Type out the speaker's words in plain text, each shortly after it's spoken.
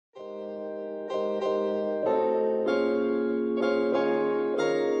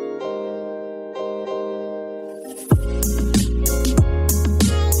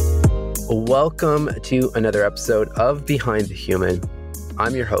Welcome to another episode of Behind the Human.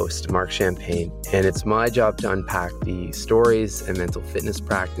 I'm your host, Mark Champagne, and it's my job to unpack the stories and mental fitness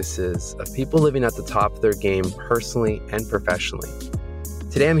practices of people living at the top of their game personally and professionally.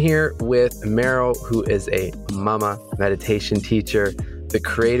 Today I'm here with Meryl, who is a mama meditation teacher, the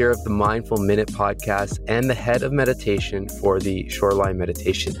creator of the Mindful Minute podcast, and the head of meditation for the Shoreline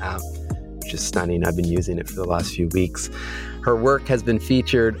Meditation app, which is stunning. I've been using it for the last few weeks. Her work has been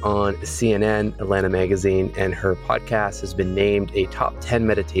featured on CNN, Atlanta Magazine, and her podcast has been named a top 10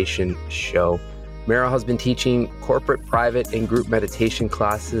 meditation show. Meryl has been teaching corporate, private, and group meditation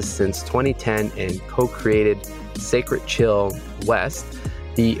classes since 2010 and co-created Sacred Chill West,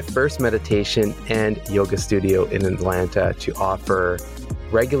 the first meditation and yoga studio in Atlanta to offer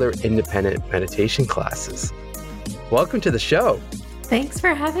regular independent meditation classes. Welcome to the show. Thanks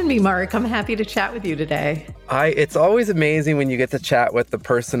for having me, Mark. I'm happy to chat with you today. It's always amazing when you get to chat with the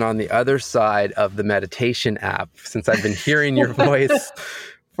person on the other side of the meditation app, since I've been hearing your voice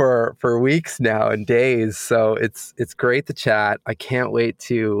for weeks now and days. So it's great to chat. I can't wait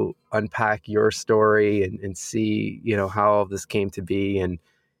to unpack your story and see, how all this came to be and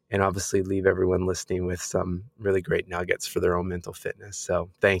obviously leave everyone listening with some really great nuggets for their own mental fitness. So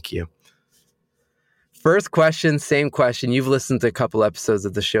thank you. First question, same question. You've listened to a couple episodes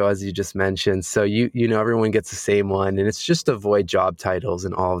of the show, as you just mentioned. So you know everyone gets the same one, and it's just to avoid job titles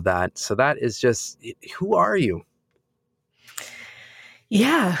and all of that. So that is just, who are you?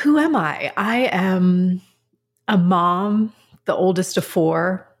 Yeah, who am I? I am a mom, the oldest of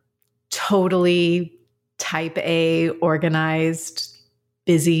four, totally type A, organized,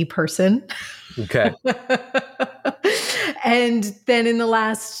 busy person. Okay. And then in the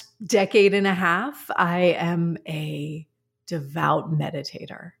last decade and a half, I am a devout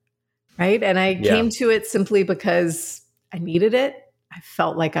meditator, right? And I came to it simply because I needed it. I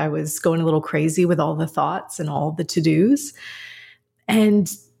felt like I was going a little crazy with all the thoughts and all the to-dos. And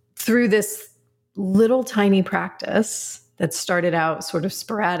through this little tiny practice that started out sort of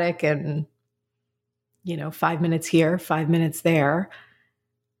sporadic and, 5 minutes here, 5 minutes there,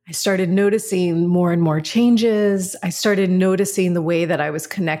 I started noticing more and more changes. I started noticing the way that I was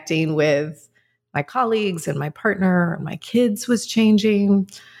connecting with my colleagues and my partner and my kids was changing.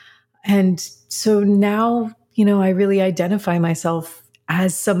 And so now, I really identify myself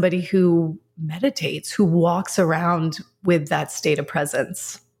as somebody who meditates, who walks around with that state of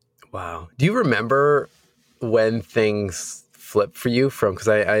presence. Wow. Do you remember when things flipped for you because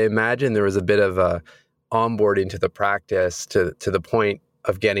I imagine there was a bit of a onboarding to the practice to the point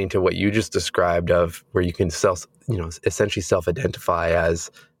of getting to what you just described of where you can essentially self-identify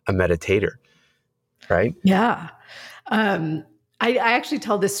as a meditator, right? Yeah. I actually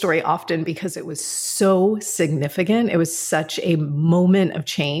tell this story often because it was so significant. It was such a moment of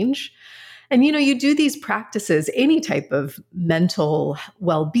change. And, you do these practices, any type of mental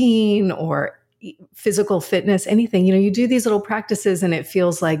well-being or physical fitness, anything, you do these little practices and it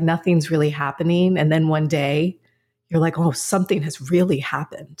feels like nothing's really happening. And then one day, you're like, oh, something has really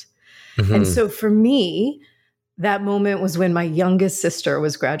happened. Mm-hmm. And so for me, that moment was when my youngest sister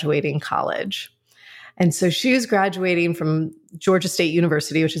was graduating college. And so she was graduating from Georgia State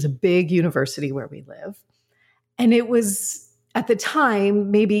University, which is a big university where we live. And it was, at the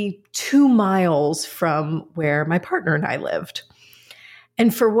time, maybe 2 miles from where my partner and I lived.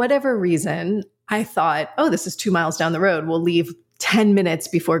 And for whatever reason, I thought, oh, this is 2 miles down the road. We'll leave 10 minutes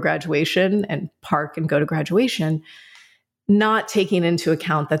before graduation and park and go to graduation, not taking into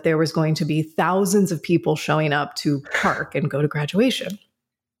account that there was going to be thousands of people showing up to park and go to graduation.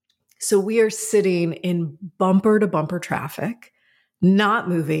 So we are sitting in bumper to bumper traffic, not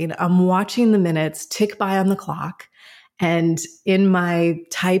moving. I'm watching the minutes tick by on the clock. And in my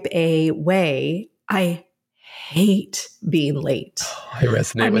type A way, I hate being late. I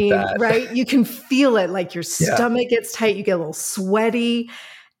resonate with that. Right? You can feel it, like your stomach gets tight, you get a little sweaty.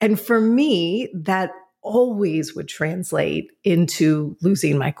 And for me, that always would translate into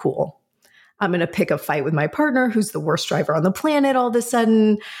losing my cool. I'm going to pick a fight with my partner, who's the worst driver on the planet all of a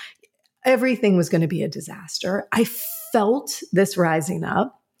sudden. Everything was going to be a disaster. I felt this rising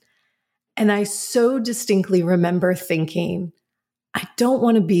up. And I so distinctly remember thinking, I don't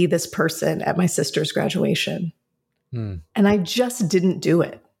want to be this person at my sister's graduation. And I just didn't do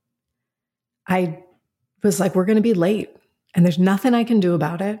it. I was like, we're going to be late and there's nothing I can do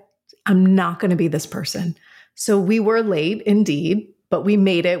about it. I'm not going to be this person. So we were late indeed, but we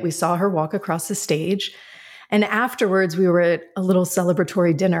made it. We saw her walk across the stage. And afterwards, we were at a little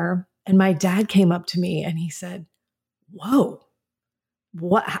celebratory dinner. And my dad came up to me and he said, whoa,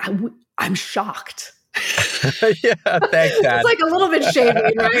 what? I'm shocked. Yeah, thanks, Dad. It's like a little bit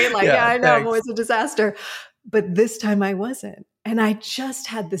shaming, right? Like, yeah, I know I'm thanks. always a disaster. But this time I wasn't. And I just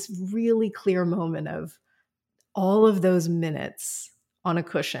had this really clear moment of all of those minutes on a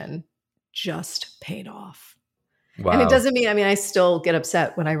cushion just paid off. Wow. And it doesn't mean, I still get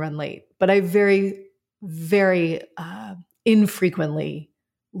upset when I run late, but I very, very infrequently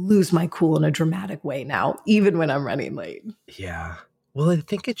lose my cool in a dramatic way now, even when I'm running late. Yeah. Well, I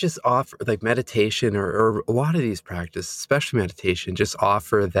think it just offers, like meditation or a lot of these practices, especially meditation, just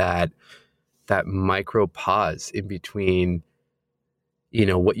offer that micro pause in between,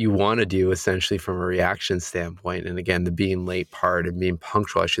 what you want to do essentially from a reaction standpoint. And again, the being late part and being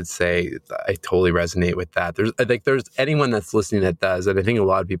punctual, I should say, I totally resonate with that. There's anyone that's listening that does, and I think a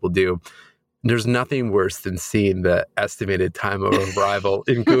lot of people do. There's nothing worse than seeing the estimated time of arrival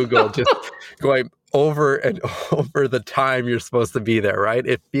in Google, just going over and over the time you're supposed to be there, right?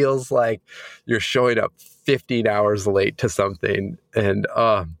 It feels like you're showing up 15 hours late to something. And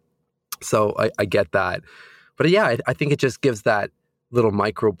so I get that. But yeah, I think it just gives that little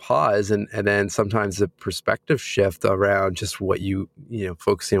micro pause and then sometimes a perspective shift around just what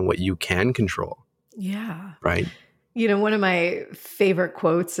focusing on what you can control. Yeah. Right. One of my favorite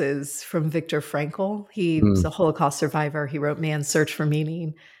quotes is from Viktor Frankl. He was a Holocaust survivor. He wrote Man's Search for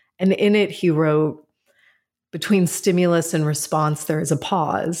Meaning. And in it, he wrote, between stimulus and response, there is a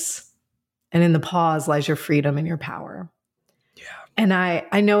pause. And in the pause lies your freedom and your power. Yeah. And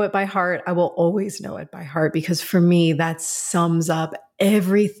I know it by heart. I will always know it by heart because for me, that sums up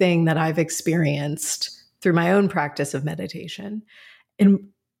everything that I've experienced through my own practice of meditation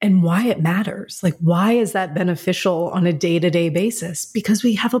and why it matters. Like, why is that beneficial on a day-to-day basis? Because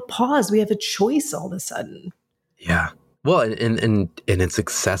we have a pause. We have a choice all of a sudden. Yeah. Well, and it's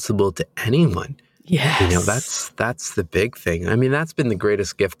accessible to anyone. Yes. That's the big thing. I mean, that's been the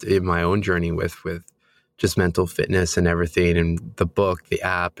greatest gift in my own journey with just mental fitness and everything, and the book, the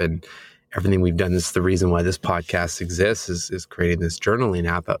app, and everything we've done. This is the reason why this podcast exists, is creating this journaling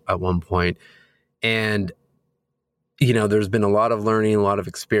app at one point. And, there's been a lot of learning, a lot of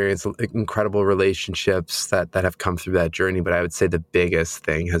experience, incredible relationships that have come through that journey. But I would say the biggest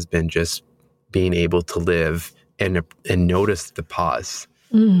thing has been just being able to live and notice the pause.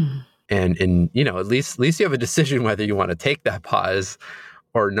 And at least you have a decision whether you want to take that pause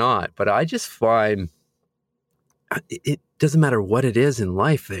or not. But I just find it doesn't matter what it is in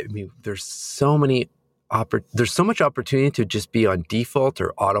life. I mean, there's so much opportunity to just be on default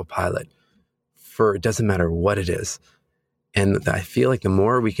or autopilot for it doesn't matter what it is. And I feel like the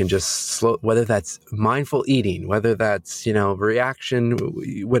more we can just slow, whether that's mindful eating, whether that's, reaction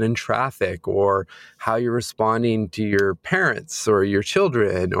when in traffic, or how you're responding to your parents or your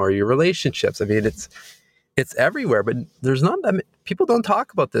children or your relationships. I mean, it's everywhere, but there's not that people don't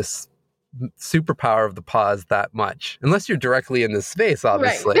talk about this superpower of the pause that much, unless you're directly in this space,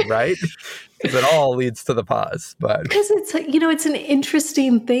 obviously, right? Because it all leads to the pause. But because it's it's an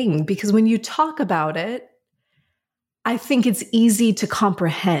interesting thing, because when you talk about it, I think it's easy to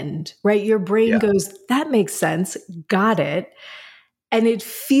comprehend, right? Your brain goes, that makes sense, got it. And it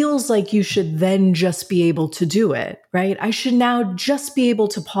feels like you should then just be able to do it, right? I should now just be able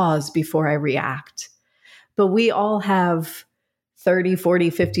to pause before I react. But we all have 30,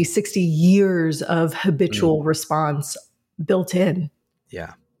 40, 50, 60 years of habitual response built in.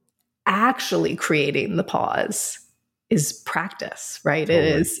 Yeah. Actually creating the pause is practice, right?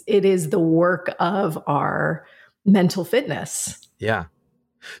 Totally. It is the work of our mental fitness. Yeah.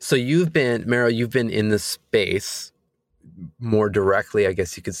 So Meryl, you've been in this space more directly, I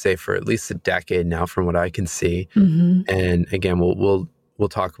guess you could say, for at least a decade now, from what I can see. Mm-hmm. And again, we'll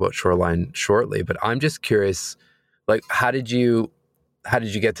talk about Shoreline shortly, but I'm just curious, like, how did you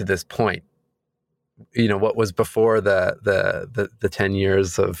get to this point? What was before the 10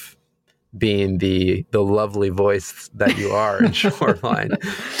 years of being the lovely voice that you are in Shoreline?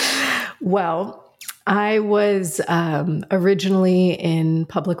 Well, I was originally in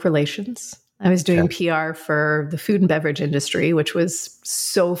public relations. I was doing PR for the food and beverage industry, which was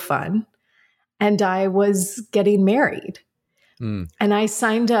so fun. And I was getting married. And I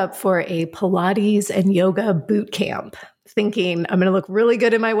signed up for a Pilates and yoga boot camp, thinking I'm going to look really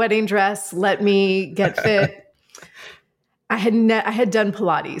good in my wedding dress. Let me get fit. I had done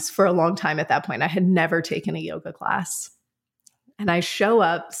Pilates for a long time at that point. I had never taken a yoga class. And I show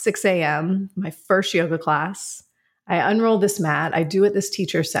up 6 a.m., my first yoga class. I unroll this mat. I do what this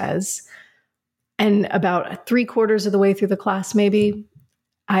teacher says. And about 3/4 of the way through the class, maybe,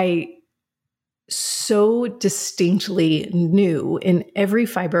 I so distinctly knew in every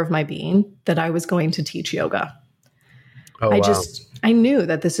fiber of my being that I was going to teach yoga. I knew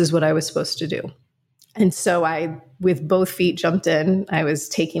that this is what I was supposed to do. And so I, with both feet, jumped in. I was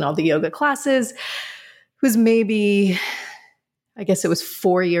taking all the yoga classes. It was maybe, I guess it was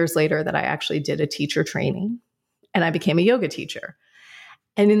 4 years later that I actually did a teacher training and I became a yoga teacher.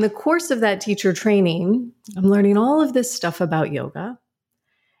 And in the course of that teacher training, I'm learning all of this stuff about yoga.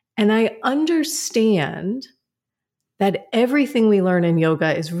 And I understand that everything we learn in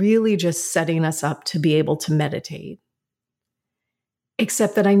yoga is really just setting us up to be able to meditate.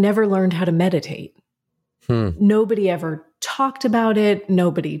 Except that I never learned how to meditate. Nobody ever talked about it.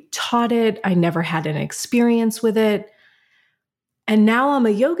 Nobody taught it. I never had an experience with it. And now I'm a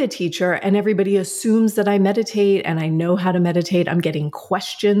yoga teacher and everybody assumes that I meditate and I know how to meditate. I'm getting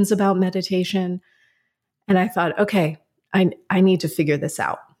questions about meditation. And I thought, okay, I need to figure this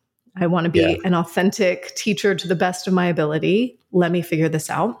out. I want to be an authentic teacher to the best of my ability. Let me figure this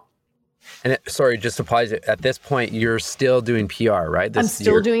out. And sorry, just to pause it. At this point, you're still doing PR, right? I'm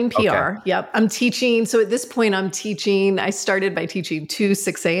still doing PR. Okay. Yep. I'm teaching. So at this point, I'm teaching. I started by teaching 2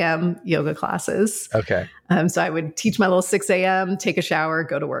 6 a.m. yoga classes. Okay. So I would teach my little 6 a.m., take a shower,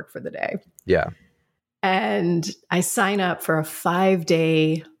 go to work for the day. Yeah. And I sign up for a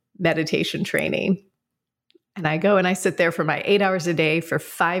 5-day meditation training. And I go and I sit there for my 8 hours a day for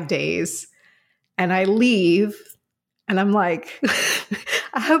 5 days. And I leave. And I'm like,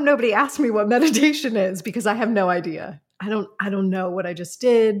 I hope nobody asks me what meditation is because I have no idea. I don't know what I just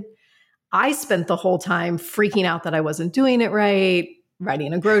did. I spent the whole time freaking out that I wasn't doing it right,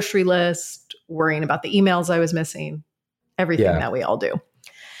 writing a grocery list, worrying about the emails I was missing, everything that we all do.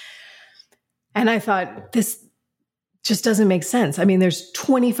 And I thought, this just doesn't make sense. I mean, there's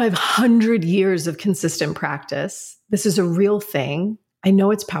 2,500 years of consistent practice. This is a real thing. I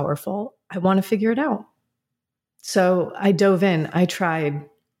know it's powerful. I want to figure it out. So I dove in. I tried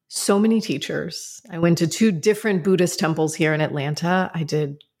so many teachers. I went to 2 different Buddhist temples here in Atlanta. I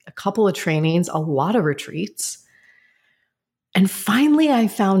did a couple of trainings, a lot of retreats. And finally, I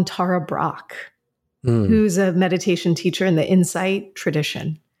found Tara Brach, who's a meditation teacher in the Insight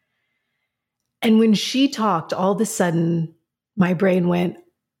tradition. And when she talked, all of a sudden, my brain went,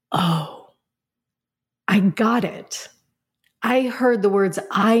 oh, I got it. I heard the words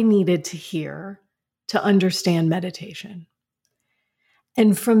I needed to hear to understand meditation.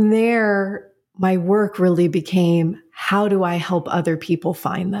 And from there, my work really became, how do I help other people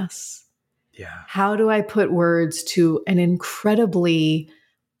find this? Yeah. How do I put words to an incredibly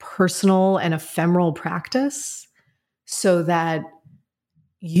personal and ephemeral practice so that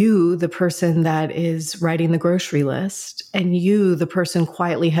you, the person that is writing the grocery list, and you, the person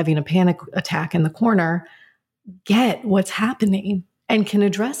quietly having a panic attack in the corner, get what's happening and can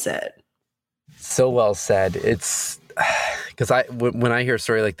address it? So well said. It's because when I hear a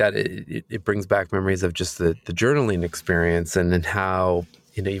story like that, it brings back memories of just the journaling experience and how,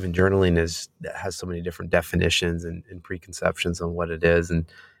 even journaling has so many different definitions and preconceptions on what it is. And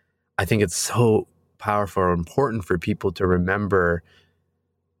I think it's so powerful or important for people to remember,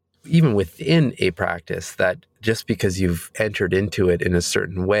 even within a practice, that just because you've entered into it in a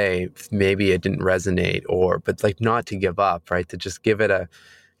certain way, maybe it didn't resonate, but like not to give up, right? To just give it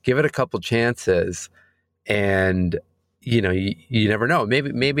a couple chances, and you never know.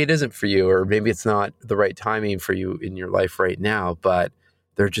 Maybe it isn't for you, or maybe it's not the right timing for you in your life right now. But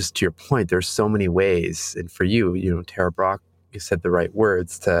they're just, to your point, there's so many ways, and for you, Tara Brach, you said the right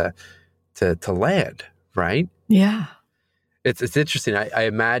words to land, right? Yeah. It's interesting. I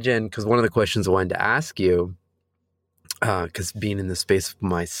imagine, because one of the questions I wanted to ask you, because being in the space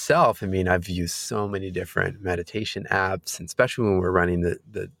myself, I mean, I've used so many different meditation apps, and especially when we're running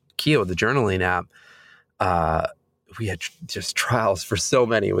the Keo, the journaling app, we had just trials for so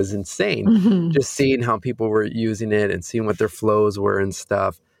many. It was insane. Mm-hmm. Just seeing how people were using it and seeing what their flows were and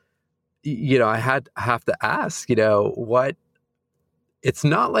stuff. I have to ask, what, it's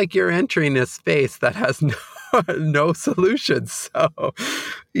not like you're entering a space that has no solutions. So,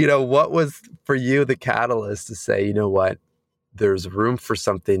 what was for you the catalyst to say, you know what, there's room for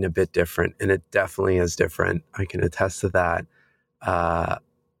something a bit different, and it definitely is different. I can attest to that. I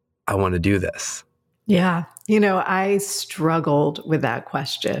want to do this. Yeah. I struggled with that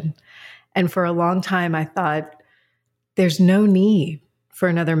question. And for a long time, I thought there's no need for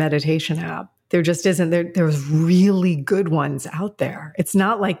another meditation app. There just isn't. There's really good ones out there. It's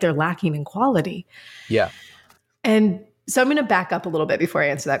not like they're lacking in quality. Yeah. And so I'm going to back up a little bit before I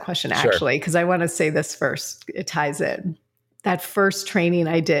answer that question, actually, because I want to say this first. It ties in. That first training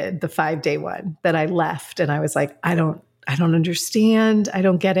I did, the 5-day one that I left, and I was like, I don't understand. I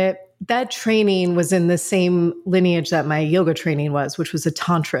don't get it. That training was in the same lineage that my yoga training was, which was a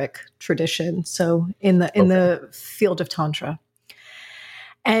tantric tradition. So in the field of tantra.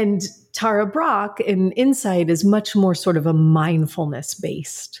 And Tara Brach in Insight is much more sort of a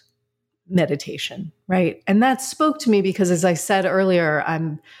mindfulness-based meditation, right? And that spoke to me because, as I said earlier,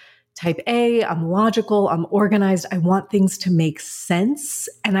 I'm type A, I'm logical, I'm organized. I want things to make sense,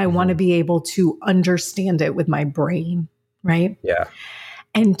 and I want to be able to understand it with my brain, right? Yeah.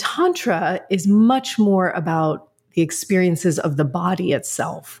 And Tantra is much more about the experiences of the body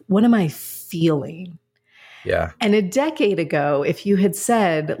itself. What am I feeling? Yeah. And a decade ago, if you had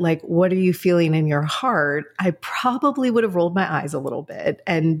said, like, what are you feeling in your heart? I probably would have rolled my eyes a little bit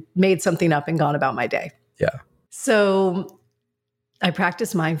and made something up and gone about my day. Yeah. So I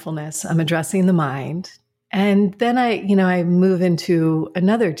practice mindfulness. I'm addressing the mind. And then I move into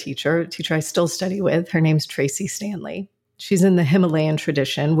another teacher, a teacher I still study with. Her name's Tracy Stanley. She's in the Himalayan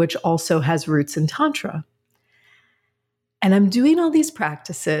tradition, which also has roots in Tantra. And I'm doing all these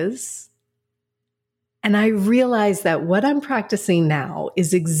practices. And I realize that what I'm practicing now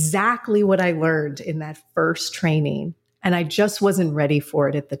is exactly what I learned in that first training. And I just wasn't ready for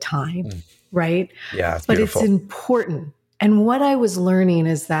it at the time, right? Yeah, it's but beautiful. It's important. And what I was learning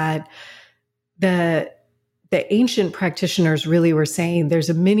is that the ancient practitioners really were saying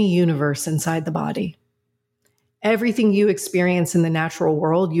there's a mini universe inside the body. Everything you experience in the natural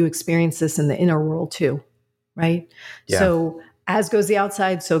world, you experience this in the inner world too, right? Yeah. So as goes the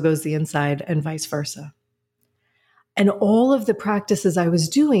outside, so goes the inside, and vice versa. And all of the practices I was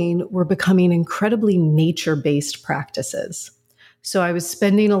doing were becoming incredibly nature-based practices. So I was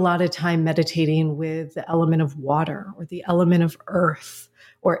spending a lot of time meditating with the element of water or the element of earth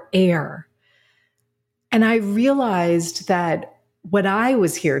or air. And I realized that what I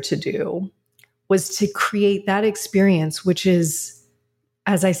was here to do was to create that experience, which is,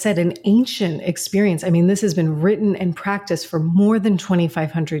 as I said, an ancient experience. I mean, this has been written and practiced for more than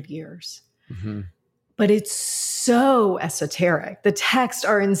 2,500 years. Mm-hmm. But it's so esoteric. The texts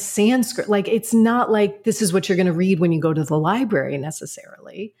are in Sanskrit. Like, it's not like this is what you're going to read when you go to the library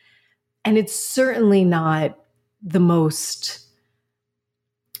necessarily. And it's certainly not the most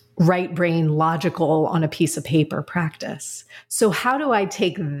right brain logical on a piece of paper practice. So how do I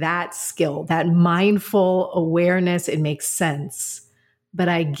take that skill, that mindful awareness, it makes sense, but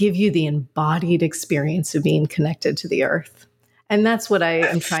I give you the embodied experience of being connected to the earth? And that's what I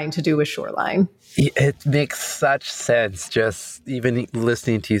am trying to do with Shoreline. It makes such sense, just even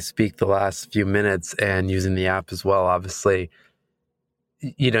listening to you speak the last few minutes and using the app as well. Obviously,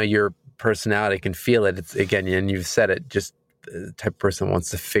 your personality can feel it. It's, again, and you've said it, just the type of person who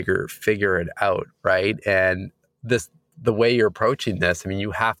wants to figure it out, right? And the way you're approaching this, I mean,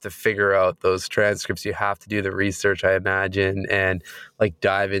 you have to figure out those transcripts. You have to do the research, I imagine, and like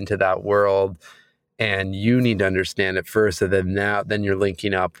dive into that world. And you need to understand it first. And then you're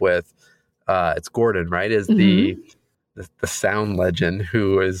linking up with, it's Gordon, right? Is the sound legend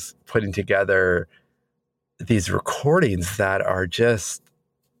who is putting together these recordings that are just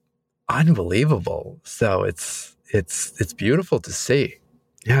unbelievable. So it's beautiful to see.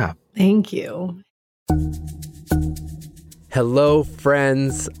 Yeah. Thank you. Hello,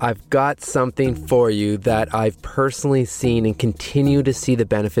 friends. I've got something for you that I've personally seen and continue to see the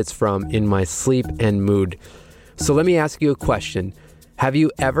benefits from in my sleep and mood. So let me ask you a question. Have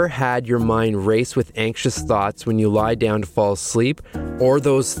you ever had your mind race with anxious thoughts when you lie down to fall asleep, or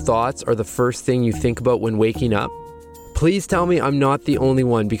those thoughts are the first thing you think about when waking up? Please tell me I'm not the only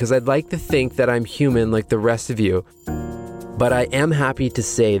one, because I'd like to think that I'm human like the rest of you. But I am happy to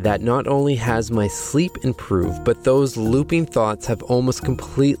say that not only has my sleep improved, but those looping thoughts have almost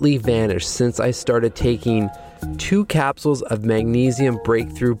completely vanished since I started taking 2 capsules of Magnesium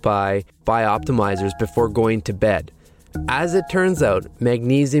Breakthrough by Bioptimizers before going to bed. As it turns out,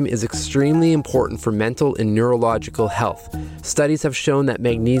 magnesium is extremely important for mental and neurological health. Studies have shown that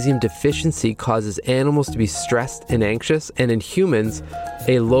magnesium deficiency causes animals to be stressed and anxious, and in humans,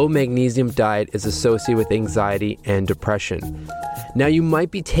 a low magnesium diet is associated with anxiety and depression. Now, you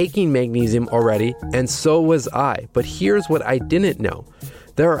might be taking magnesium already, and so was I, but here's what I didn't know.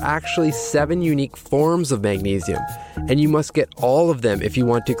 There are actually 7 unique forms of magnesium, and you must get all of them if you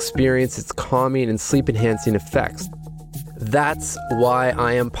want to experience its calming and sleep-enhancing effects. That's why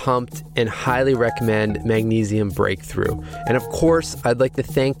I am pumped and highly recommend Magnesium Breakthrough. And of course, I'd like to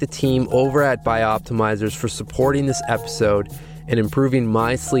thank the team over at Bioptimizers for supporting this episode and improving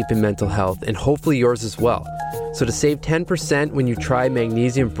my sleep and mental health, and hopefully yours as well. So to save 10% when you try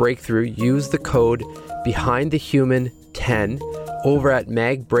Magnesium Breakthrough, use the code BehindTheHuman10 over at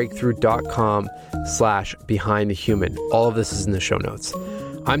magbreakthrough.com/BehindTheHuman. All of this is in the show notes.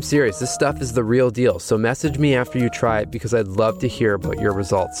 I'm serious, this stuff is the real deal, so message me after you try it because I'd love to hear about your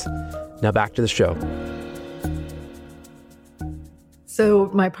results. Now back to the show.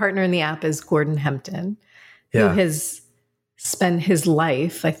 So my partner in the app is Gordon Hempton, who Yeah. has spent his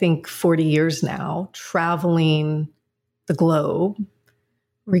life, I think 40 years now, traveling the globe,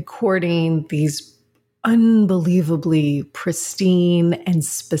 recording these unbelievably pristine and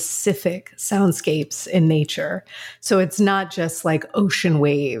specific soundscapes in nature. So it's not just like ocean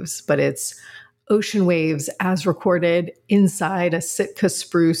waves, but it's ocean waves as recorded inside a Sitka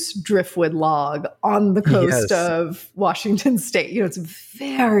spruce driftwood log on the coast Yes. of Washington State. It's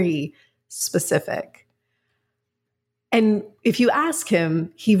very specific. And if you ask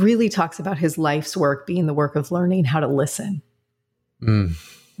him, he really talks about his life's work being the work of learning how to listen. Learning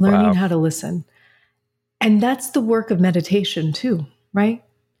Wow. how to listen. And that's the work of meditation too, right?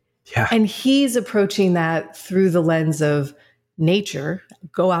 Yeah. And he's approaching that through the lens of nature,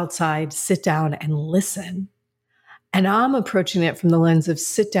 go outside, sit down and listen. And I'm approaching it from the lens of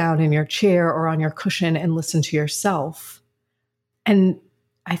sit down in your chair or on your cushion and listen to yourself. And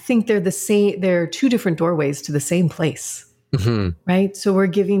I think they're the same, they're two different doorways to the same place, right? So we're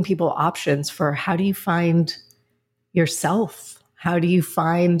giving people options for how do you find yourself? How do you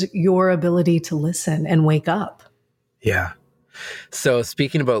find your ability to listen and wake up? Yeah. So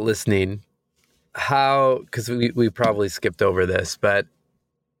speaking about listening, because we probably skipped over this, but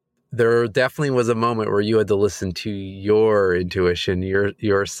there definitely was a moment where you had to listen to your intuition,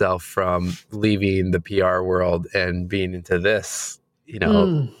 yourself from leaving the PR world and being into this,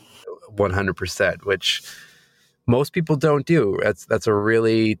 100%, which most people don't do. That's a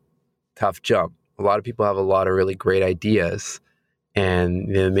really tough jump. A lot of people have a lot of really great ideas, and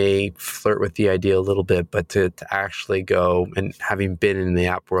they may flirt with the idea a little bit, but to actually go, and having been in the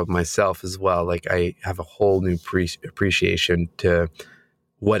app world myself as well, like I have a whole new appreciation to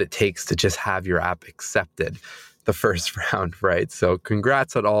what it takes to just have your app accepted the first round, right? So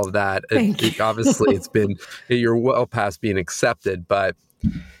congrats on all of that. Thank you. Obviously, you're well past being accepted, but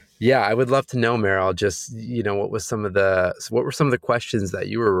yeah, I would love to know, Meryl, just, what were some of the questions that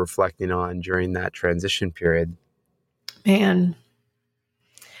you were reflecting on during that transition period? Man,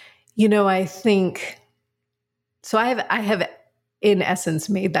 I think, so I have in essence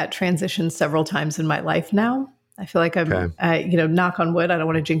made that transition several times in my life now. I feel like I'm, knock on wood, I don't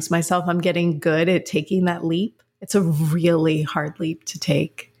want to jinx myself. I'm getting good at taking that leap. It's a really hard leap to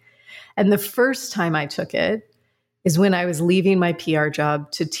take. And the first time I took it is when I was leaving my PR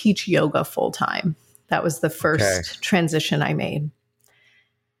job to teach yoga full time. That was the first transition I made.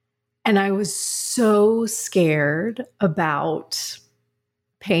 And I was so scared about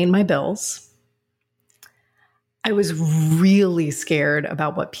paying my bills. I was really scared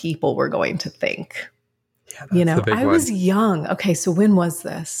about what people were going to think. Yeah, that's I was young. Okay, so when was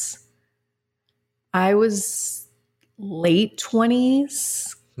this? I was late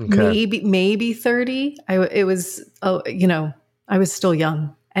 20s, maybe 30. I was still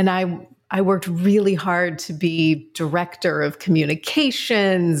young. And I worked really hard to be director of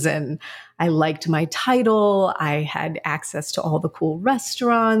communications, and I liked my title. I had access to all the cool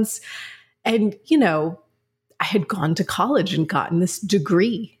restaurants. And, I had gone to college and gotten this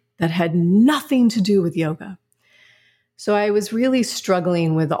degree that had nothing to do with yoga. So I was really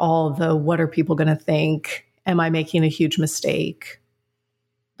struggling with all the, what are people going to think? Am I making a huge mistake?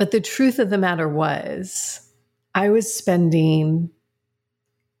 But the truth of the matter was, I was spending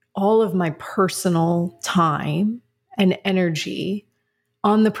all of my personal time and energy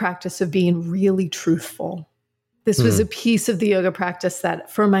on the practice of being really truthful. This was a piece of the yoga practice that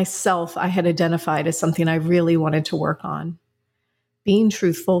for myself, I had identified as something I really wanted to work on. Being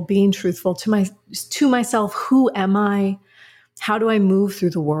truthful to myself. Who am I? How do I move through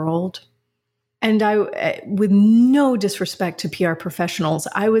the world? And I, with no disrespect to PR professionals,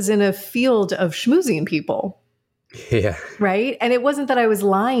 I was in a field of schmoozing people. Yeah. Right. And it wasn't that I was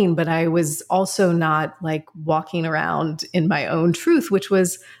lying, but I was also not like walking around in my own truth, which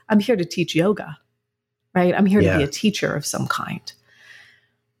was, I'm here to teach yoga, right? I'm here to be a teacher of some kind.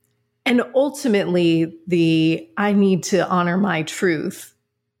 And ultimately, I need to honor my truth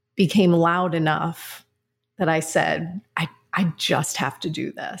became loud enough that I said, I just have to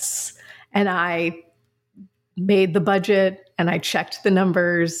do this. And I made the budget and I checked the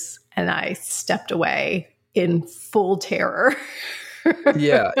numbers and I stepped away in full terror.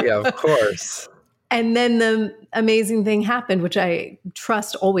 Yeah, of course. And then the amazing thing happened, which I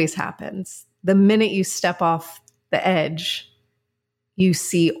trust always happens. The minute you step off the edge, you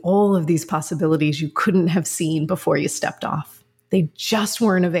see all of these possibilities you couldn't have seen before you stepped off. They just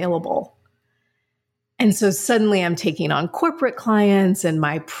weren't available. And so suddenly I'm taking on corporate clients and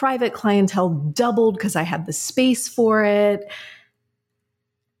my private clientele doubled because I had the space for it.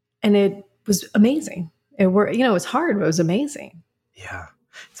 And it was amazing. It was hard, but it was amazing. Yeah.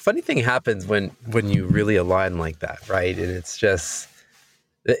 It's a funny thing happens when you really align like that, right? And it's just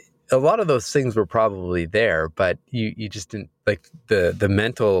a lot of those things were probably there, but you just didn't like the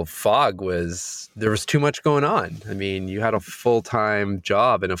mental fog there was too much going on. I mean, you had a full-time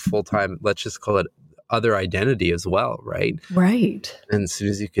job and a full-time, let's just call it other identity as well, right? Right. And as soon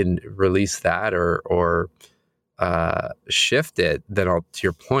as you can release that or shift it, then to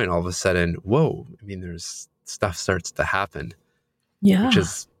your point, all of a sudden, whoa, I mean, there's stuff starts to happen, which Yeah.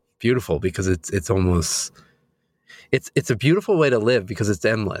 is beautiful because it's almost, it's a beautiful way to live because it's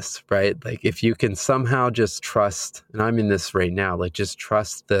endless, right? Like if you can somehow just trust, and I'm in this right now, like just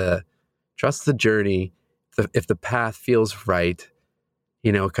trust the journey. If the path feels right,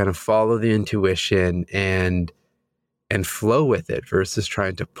 kind of follow the intuition and flow with it versus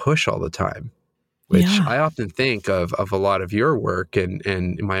trying to push all the time, which Yeah. I often think of a lot of your work and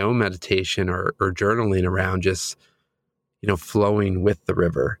in my own meditation or journaling around just, flowing with the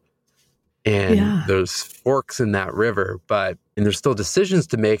river. And Yeah. there's forks in that river, and there's still decisions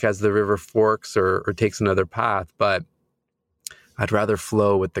to make as the river forks or takes another path. But I'd rather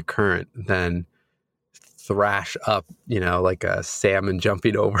flow with the current than thrash up, like a salmon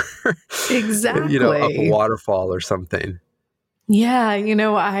jumping over, up a Exactly. waterfall or something. Yeah.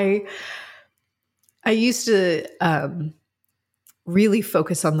 I used to really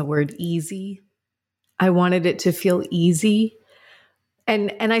focus on the word easy. I wanted it to feel easy.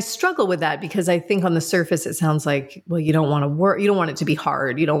 And I struggle with that because I think on the surface it sounds like, well, you don't want to work, you don't want it to be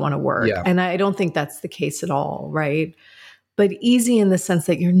hard, you don't want to work. Yeah, And I don't think that's the case at all, right? But easy in the sense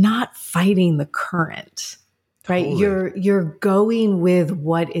that you're not fighting the current, right? totally. You're going with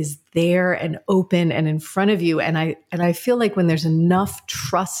what is there and open and in front of you. And I feel like when there's enough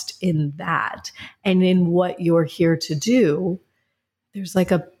trust in that and in what you're here to do, there's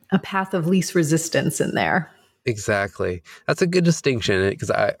like a path of least resistance in there. Exactly. That's a good distinction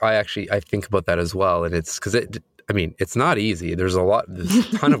because I think about that as well. And it's because it's not easy. There's a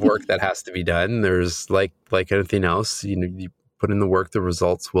ton of work that has to be done. There's like anything else, you put in the work, the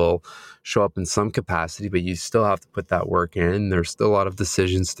results will show up in some capacity, but you still have to put that work in. There's still a lot of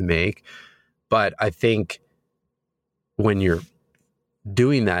decisions to make. But I think when you're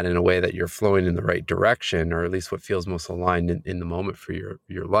doing that in a way that you're flowing in the right direction, or at least what feels most aligned in the moment for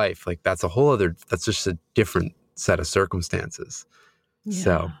your life, like that's just a different set of circumstances. Yeah.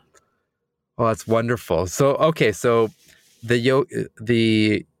 So, well, that's wonderful. So, okay. So you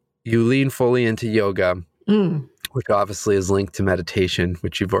lean fully into yoga, which obviously is linked to meditation,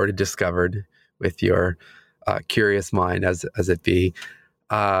 which you've already discovered with your curious mind as it be.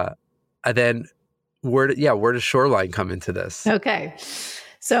 And then where does Shoreline come into this? Okay.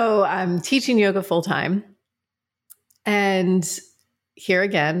 So I'm teaching yoga full time. And here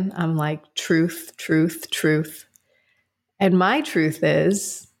again, I'm like, truth, truth, truth. And my truth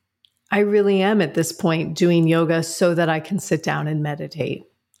is, I really am at this point doing yoga so that I can sit down and meditate.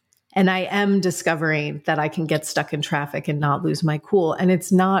 And I am discovering that I can get stuck in traffic and not lose my cool. And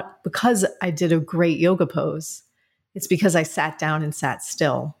it's not because I did a great yoga pose. It's because I sat down and sat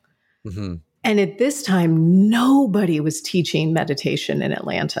still. Mm-hmm. And at this time, nobody was teaching meditation in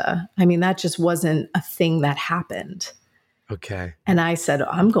Atlanta. I mean, that just wasn't a thing that happened. Okay. And I said,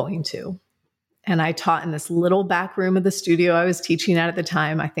 I'm going to. And I taught in this little back room of the studio I was teaching at the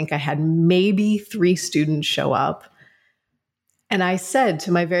time. I think I had maybe 3 students show up. And I said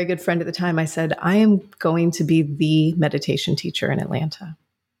to my very good friend at the time, I said, I am going to be the meditation teacher in Atlanta.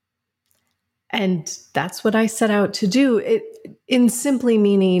 And that's what I set out to do. It in simply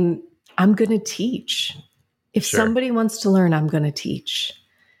meaning, I'm going to teach. If Sure. somebody wants to learn, I'm going to teach.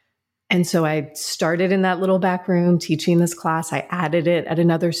 And so I started in that little back room teaching this class. I added it at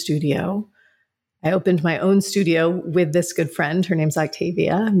another studio. I opened my own studio with this good friend. Her name's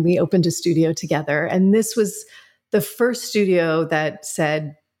Octavia. And we opened a studio together. And this was the first studio that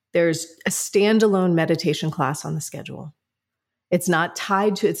said there's a standalone meditation class on the schedule. It's not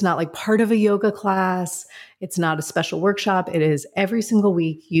it's not like part of a yoga class. It's not a special workshop. It is every single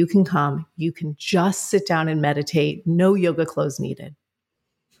week you can come. You can just sit down and meditate. No yoga clothes needed.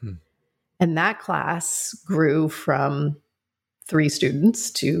 And that class grew from 3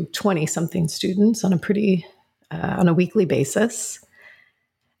 students to 20 something students on a weekly basis.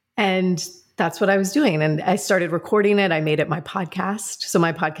 And that's what I was doing. And I started recording it. I made it my podcast. So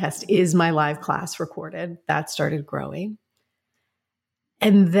my podcast is my live class recorded. That started growing.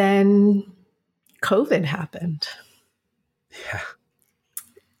 And then COVID happened. Yeah.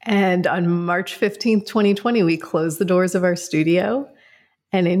 And on March 15th, 2020, we closed the doors of our studio.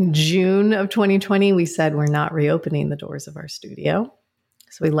 And in June of 2020, we said, we're not reopening the doors of our studio.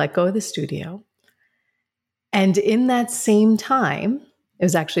 So we let go of the studio. And in that same time, it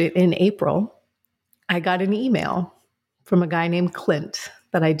was actually in April, I got an email from a guy named Clint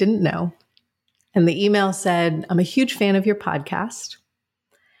that I didn't know. And the email said, I'm a huge fan of your podcast,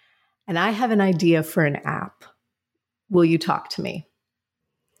 and I have an idea for an app. Will you talk to me?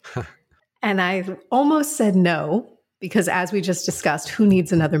 And I almost said no, because as we just discussed, who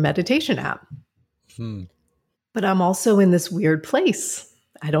needs another meditation app? But I'm also in this weird place.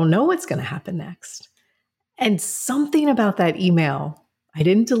 I don't know what's going to happen next. And something about that email, I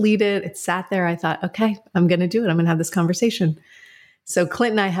didn't delete it. It sat there. I thought, okay, I'm going to do it. I'm going to have this conversation. So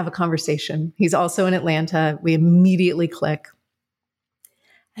Clint and I have a conversation. He's also in Atlanta. We immediately click.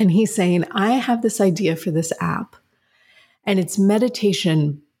 And he's saying, I have this idea for this app, and it's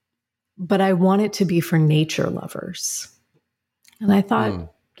meditation, but I want it to be for nature lovers. And I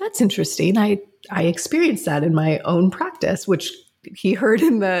thought, that's interesting. I experienced that in my own practice, which he heard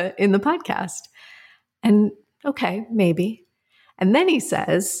in the podcast. And okay, maybe. And then he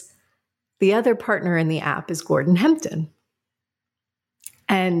says, the other partner in the app is Gordon Hempton.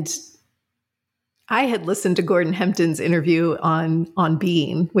 And I had listened to Gordon Hempton's interview on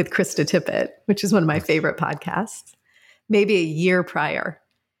Being with Krista Tippett, which is one of my favorite podcasts, maybe a year prior.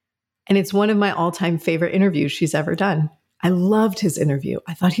 And it's one of my all-time favorite interviews she's ever done. I loved his interview.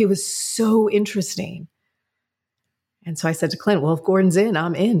 I thought he was so interesting. And so I said to Clint, well, if Gordon's in,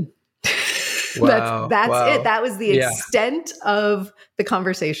 I'm in. Wow. That's it. That was the extent of the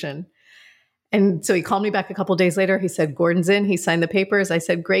conversation. And so he called me back a couple of days later. He said, Gordon's in. He signed the papers. I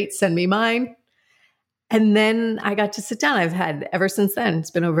said, great, send me mine. And then I got to sit down. I've had, ever since then,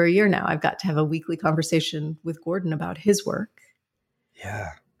 it's been over a year now, I've got to have a weekly conversation with Gordon about his work.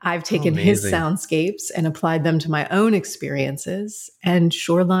 Yeah. I've taken his soundscapes and applied them to my own experiences, and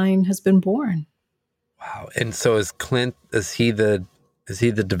Shoreline has been born. Wow. And so is Clint, is he the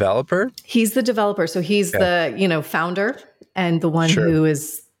developer? He's the developer. So he's the, founder and the one who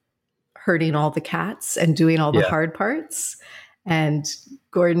is herding all the cats and doing all the hard parts. And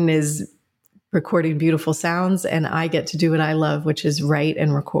Gordon is recording beautiful sounds, and I get to do what I love, which is write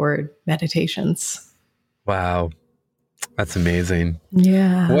and record meditations. Wow. That's amazing.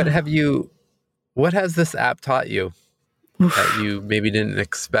 Yeah. What has this app taught you that you maybe didn't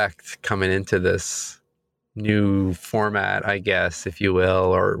expect coming into this new format, I guess, if you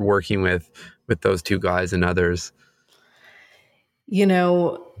will, or working with those two guys and others?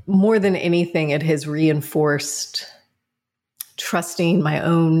 More than anything, it has reinforced trusting my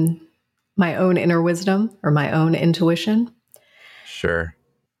own inner wisdom or my own intuition. Sure.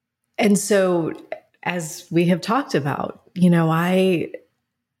 And so, as we have talked about, my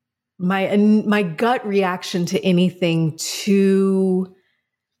gut reaction to anything too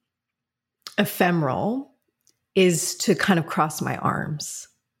ephemeral is to kind of cross my arms,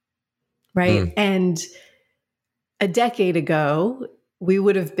 right? And a decade ago, we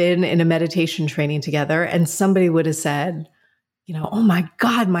would have been in a meditation training together, and somebody would have said, oh my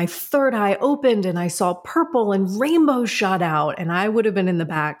God, my third eye opened and I saw purple and rainbows shot out. And I would have been in the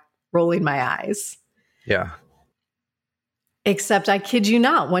back rolling my eyes. Yeah. Except I kid you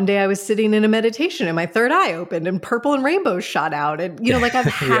not, one day I was sitting in a meditation and my third eye opened and purple and rainbows shot out. And, I've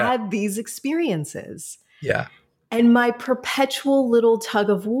had these experiences. Yeah. And my perpetual little tug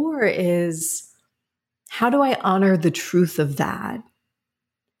of war is, how do I honor the truth of that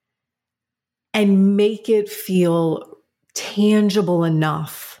and make it feel tangible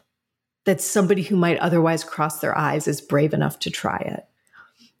enough that somebody who might otherwise cross their eyes is brave enough to try it?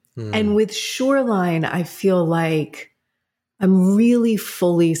 And with Shoreline, I feel like I'm really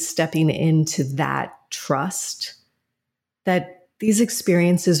fully stepping into that trust that these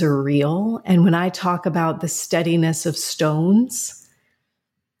experiences are real. And when I talk about the steadiness of stones,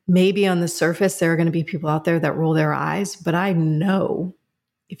 maybe on the surface, there are going to be people out there that roll their eyes, but I know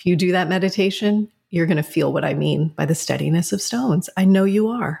if you do that meditation, you're going to feel what I mean by the steadiness of stones. I know you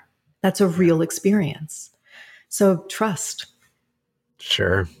are. That's a real experience. So trust.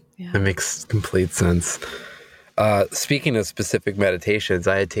 Sure. Yeah. That makes complete sense. Speaking of specific meditations,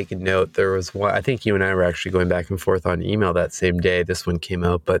 I had taken note. There was one, I think you and I were actually going back and forth on email that same day this one came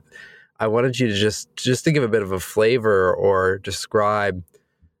out, but I wanted you to just to give a bit of a flavor or describe,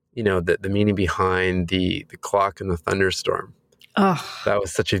 the meaning behind the clock and the thunderstorm. Oh, that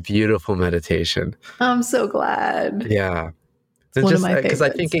was such a beautiful meditation. I'm so glad. Yeah. It's one of my favorites. Because I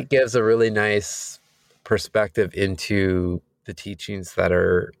think it gives a really nice perspective into the teachings that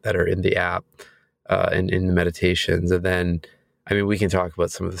are in the app and in the meditations. And then, we can talk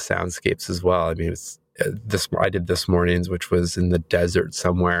about some of the soundscapes as well. It's I did this morning's, which was in the desert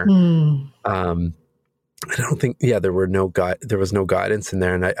somewhere. I don't think, there was no guidance in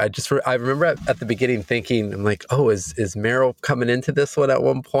there. And I remember at the beginning thinking, I'm like, oh, is Meryl coming into this one at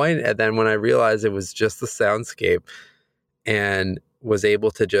one point? And then when I realized it was just the soundscape and was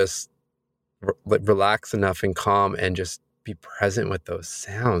able to just relax enough and calm and just be present with those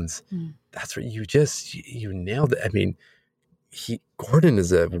sounds, that's what you nailed it. I mean, Gordon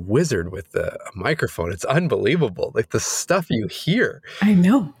is a wizard with a microphone. It's unbelievable. Like the stuff you hear. I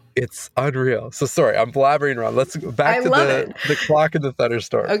know. It's unreal. So sorry, I'm blabbering around. Let's go back to the clock and the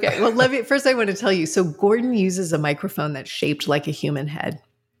thunderstorm. Okay. Well, first I want to tell you. So Gordon uses a microphone that's shaped like a human head.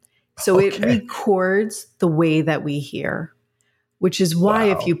 So it records the way that we hear, which is why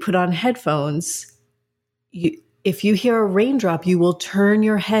if you put on headphones, if you hear a raindrop, you will turn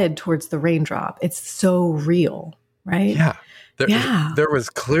your head towards the raindrop. It's so real, right? Yeah. There was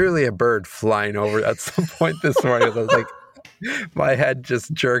clearly a bird flying over at some point this morning. I was like, my head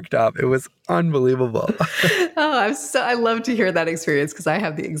just jerked up. It was unbelievable. I love to hear that experience because I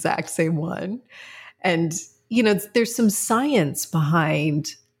have the exact same one. And, there's some science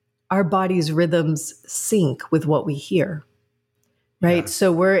behind our body's rhythms sync with what we hear, right? Yeah.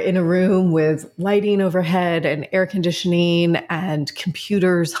 So we're in a room with lighting overhead and air conditioning and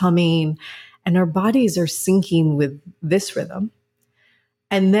computers humming, and our bodies are syncing with this rhythm.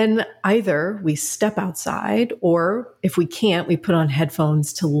 And then either we step outside, or if we can't, we put on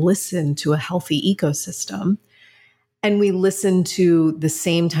headphones to listen to a healthy ecosystem. And we listen to the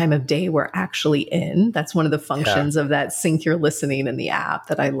same time of day we're actually in. That's one of the functions of that sync your listening in the app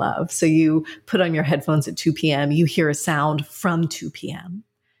that I love. So you put on your headphones at 2 p.m., you hear a sound from 2 p.m.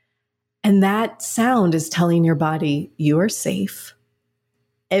 And that sound is telling your body you are safe,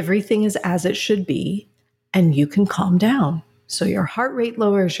 everything is as it should be, and you can calm down. So your heart rate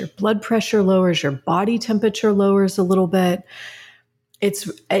lowers, your blood pressure lowers, your body temperature lowers a little bit. It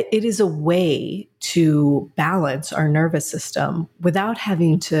is a way to balance our nervous system without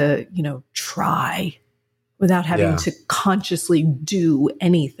having to, try, without having to consciously do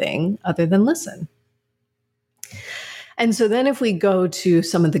anything other than listen. And so then if we go to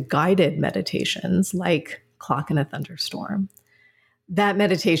some of the guided meditations like Clock in a Thunderstorm, that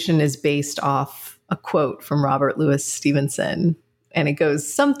meditation is based off a quote from Robert Louis Stevenson. And it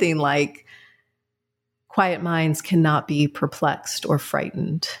goes something like, quiet minds cannot be perplexed or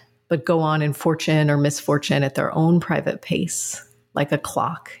frightened, but go on in fortune or misfortune at their own private pace, like a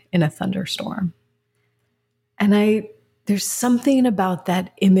clock in a thunderstorm. And there's something about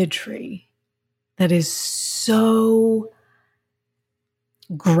that imagery that is so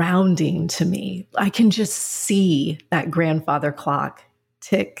grounding to me. I can just see that grandfather clock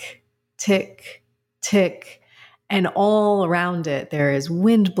tick, tick, tick. And all around it, there is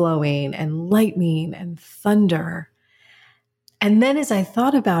wind blowing and lightning and thunder. And then as I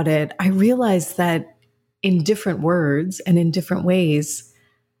thought about it, I realized that in different words and in different ways,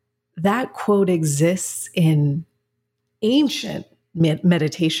 that quote exists in ancient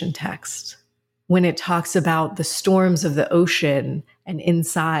meditation texts when it talks about the storms of the ocean and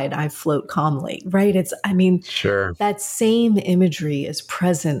inside I float calmly, right? Sure. That same imagery is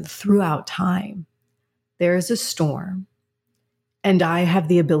present throughout time. There is a storm, and I have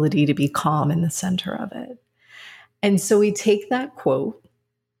the ability to be calm in the center of it. And so we take that quote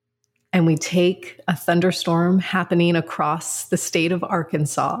and we take a thunderstorm happening across the state of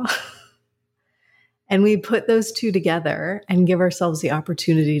Arkansas, and we put those two together and give ourselves the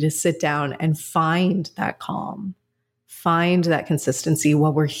opportunity to sit down and find that calm, find that consistency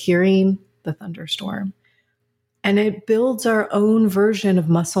while we're hearing the thunderstorm. And it builds our own version of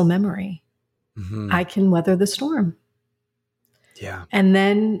muscle memory. Mm-hmm. I can weather the storm. Yeah. And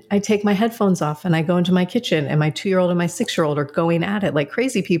then I take my headphones off and I go into my kitchen, and my 2-year-old and my 6-year-old are going at it like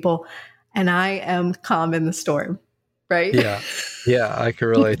crazy people. And I am calm in the storm, right? Yeah. Yeah, I can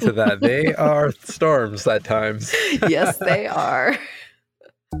relate to that. They are storms at times. Yes, they are.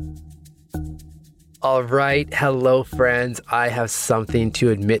 All right. Hello, friends. I have something to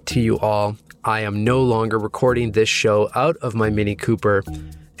admit to you all. I am no longer recording this show out of my Mini Cooper.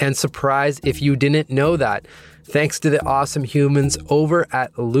 And surprise if you didn't know that. Thanks to the awesome humans over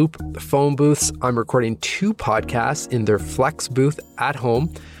at Loop Phone Booths, I'm recording 2 podcasts in their Flex booth at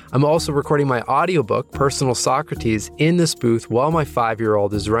home. I'm also recording my audiobook, Personal Socrates, in this booth while my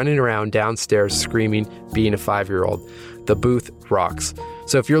 5-year-old is running around downstairs screaming, being a 5-year-old. The booth rocks.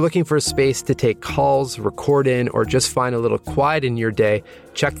 So if you're looking for a space to take calls, record in, or just find a little quiet in your day,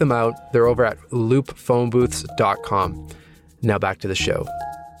 check them out. They're over at loopphonebooths.com. Now back to the show.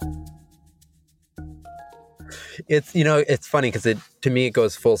 It's funny because to me, it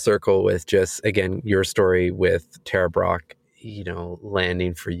goes full circle with just, again, your story with Tara Brach.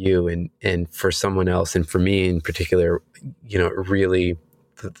 landing for you and for someone else, and for me in particular, really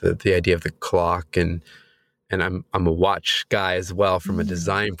the idea of the clock, and I'm a watch guy as well from a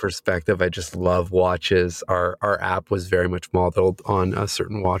design perspective. I just love watches. Our app was very much modeled on a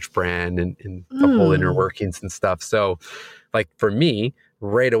certain watch brand and the whole inner workings and stuff. So like for me,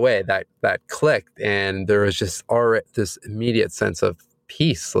 right away that clicked, and there was just already this immediate sense of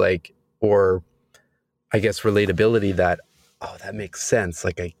peace, or I guess relatability, that, oh, that makes sense.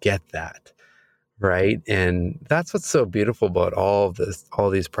 Like I get that. Right. And that's what's so beautiful about all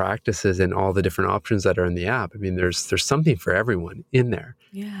these practices and all the different options that are in the app. I mean, there's something for everyone in there.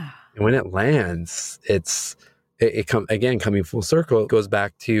 Yeah. And when it lands, coming full circle, it goes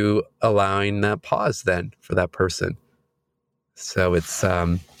back to allowing that pause then for that person. So it's,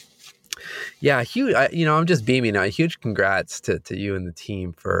 huge. I'm just beaming out. Huge congrats to you and the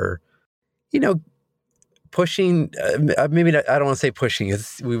team for, pushing, maybe not, I don't want to say pushing.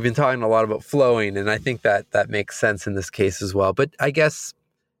 We've been talking a lot about flowing, and I think that makes sense in this case as well. But I guess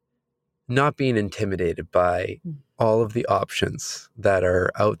not being intimidated by all of the options that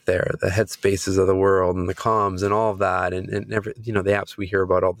are out there, the Headspaces of the world and the Calms and all of that, and every, the apps we hear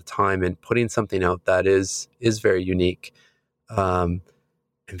about all the time, and putting something out that is very unique and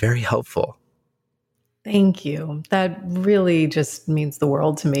very helpful. Thank you. That really just means the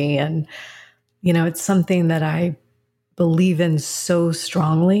world to me. And it's something that I believe in so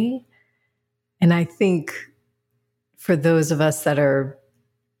strongly. And I think for those of us that are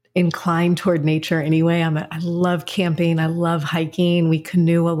inclined toward nature anyway, I love camping. I love hiking. We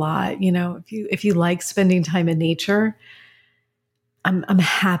canoe a lot. If you like spending time in nature, I'm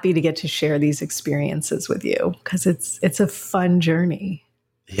happy to get to share these experiences with you, because it's a fun journey.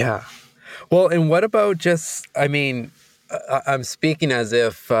 Yeah. Well, and what about just, I'm speaking as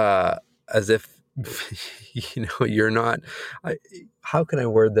if you're not, how can I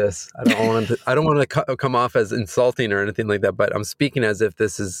word this? I don't want to come off as insulting or anything like that, but I'm speaking as if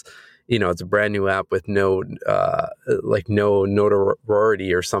this is, it's a brand new app with no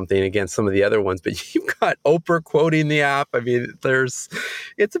notoriety or something against some of the other ones, but you've got Oprah quoting the app. I mean,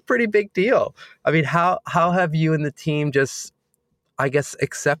 it's a pretty big deal. I mean, how have you and the team just, I guess,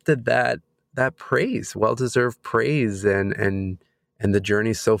 accepted that praise, well-deserved praise, and the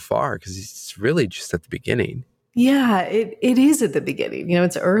journey so far? Because it's really just at the beginning. Yeah, it is at the beginning.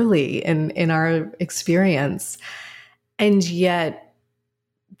 It's early in our experience. And yet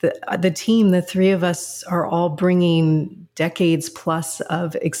the team, the three of us, are all bringing decades plus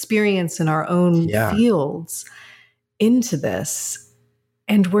of experience in our own fields into this.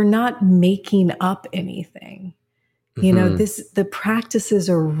 And we're not making up anything. The practices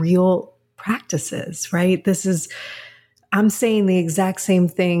are real practices, right? I'm saying the exact same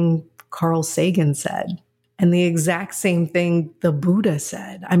thing Carl Sagan said, and the exact same thing the Buddha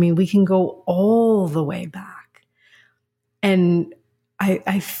said. I mean, we can go all the way back. And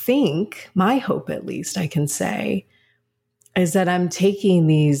I think, my hope at least I can say, is that I'm taking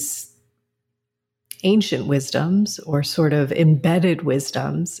these ancient wisdoms, or sort of embedded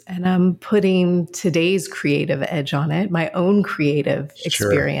wisdoms, and I'm putting today's creative edge on it, my own creative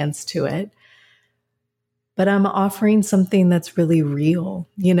experience to it. But I'm offering something that's really real,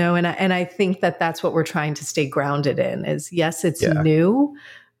 and I think that that's what we're trying to stay grounded in is, yes, it's new,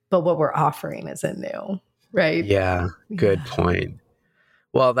 but what we're offering isn't new, right? Yeah, good point.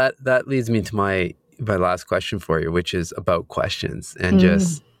 Well, that leads me to my last question for you, which is about questions, and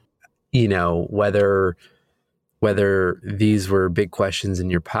just, whether these were big questions in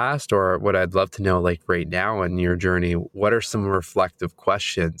your past, or what I'd love to know, like right now in your journey, what are some reflective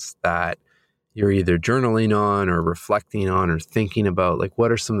questions that you're either journaling on or reflecting on or thinking about? Like,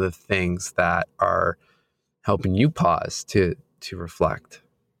 what are some of the things that are helping you pause to reflect?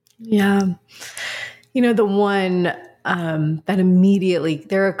 Yeah. The one that immediately,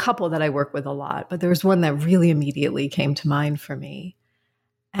 there are a couple that I work with a lot, but there's one that really immediately came to mind for me.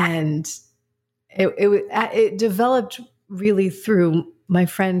 And it developed really through my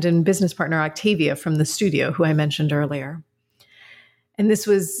friend and business partner, Octavia, from the studio, who I mentioned earlier. And this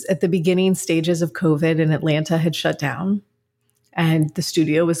was at the beginning stages of COVID, and Atlanta had shut down, and the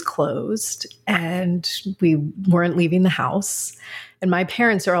studio was closed, and we weren't leaving the house. And my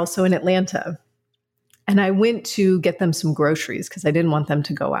parents are also in Atlanta. And I went to get them some groceries because I didn't want them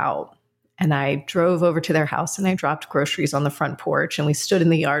to go out. And I drove over to their house, and I dropped groceries on the front porch, and we stood in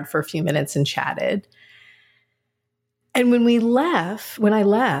the yard for a few minutes and chatted. And when I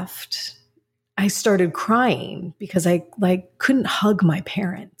left, I started crying because I couldn't hug my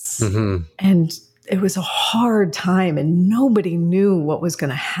parents. Mm-hmm. And it was a hard time, and nobody knew what was going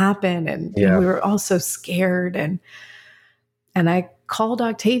to happen. And we were all so scared. And I called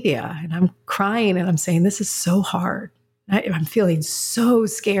Octavia and I'm crying and I'm saying, this is so hard. I'm feeling so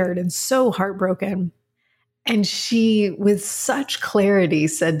scared and so heartbroken. And she, with such clarity,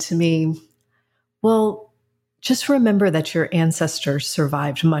 said to me, well, just remember that your ancestors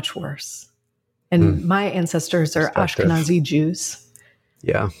survived much worse. And my ancestors are Ashkenazi Jews.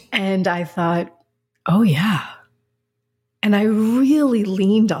 Yeah. And I thought, oh, yeah. And I really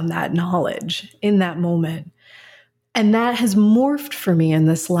leaned on that knowledge in that moment. And that has morphed for me in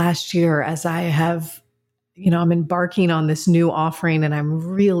this last year as I have, I'm embarking on this new offering and I'm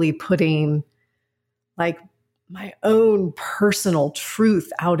really putting like my own personal truth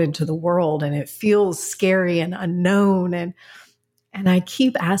out into the world. And it feels scary and unknown. And I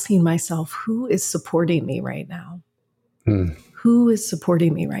keep asking myself, who is supporting me right now? Who is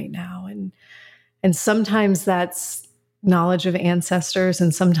supporting me right now? And sometimes that's knowledge of ancestors,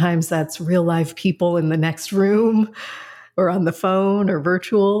 and sometimes that's real life people in the next room or on the phone or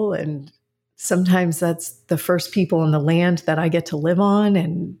virtual. And sometimes that's the first people in the land that I get to live on.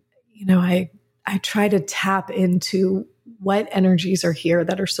 And, I try to tap into what energies are here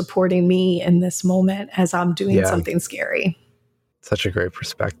that are supporting me in this moment as I'm doing something scary. Such a great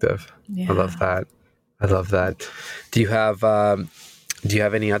perspective. Yeah. I love that. Do you have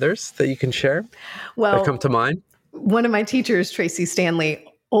any others that you can share that come to mind? One of my teachers, Tracy Stanley,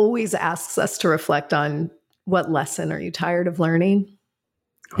 always asks us to reflect on what lesson are you tired of learning?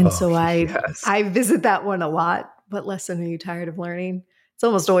 And I visit that one a lot. What lesson are you tired of learning? It's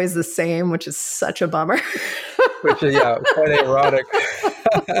almost always the same, which is such a bummer. Which is, quite ironic.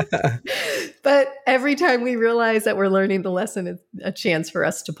 But every time we realize that we're learning the lesson, it's a chance for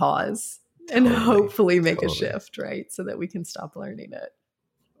us to pause and hopefully make a shift, right? So that we can stop learning it.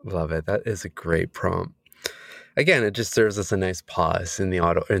 Love it. That is a great prompt. Again, it just serves as a nice pause in the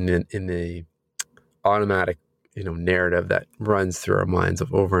automatic, narrative that runs through our minds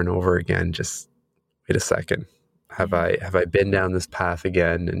of over and over again. Just wait a second. Have I been down this path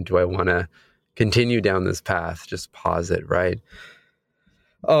again? And do I want to continue down this path? Just pause it, right?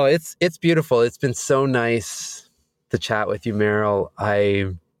 Oh, it's beautiful. It's been so nice to chat with you, Meryl.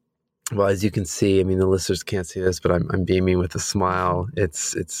 As you can see, the listeners can't see this, but I'm beaming with a smile.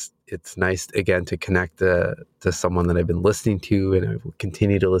 It's nice again to connect to someone that I've been listening to, and I will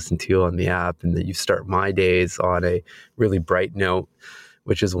continue to listen to on the app, and that you start my days on a really bright note,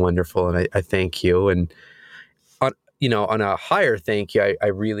 which is wonderful. And I thank you. And on a higher thank you, I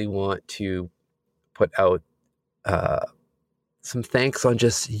really want to put out some thanks on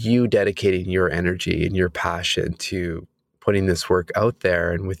just you dedicating your energy and your passion to putting this work out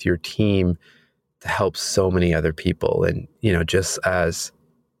there, and with your team to help so many other people. And, just as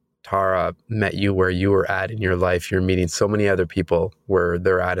Tara met you where you were at in your life, you're meeting so many other people where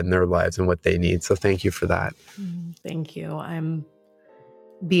they're at in their lives and what they need. So thank you for that. Thank you. I'm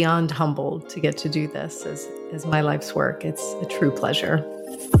beyond humbled to get to do this as my life's work. It's a true pleasure.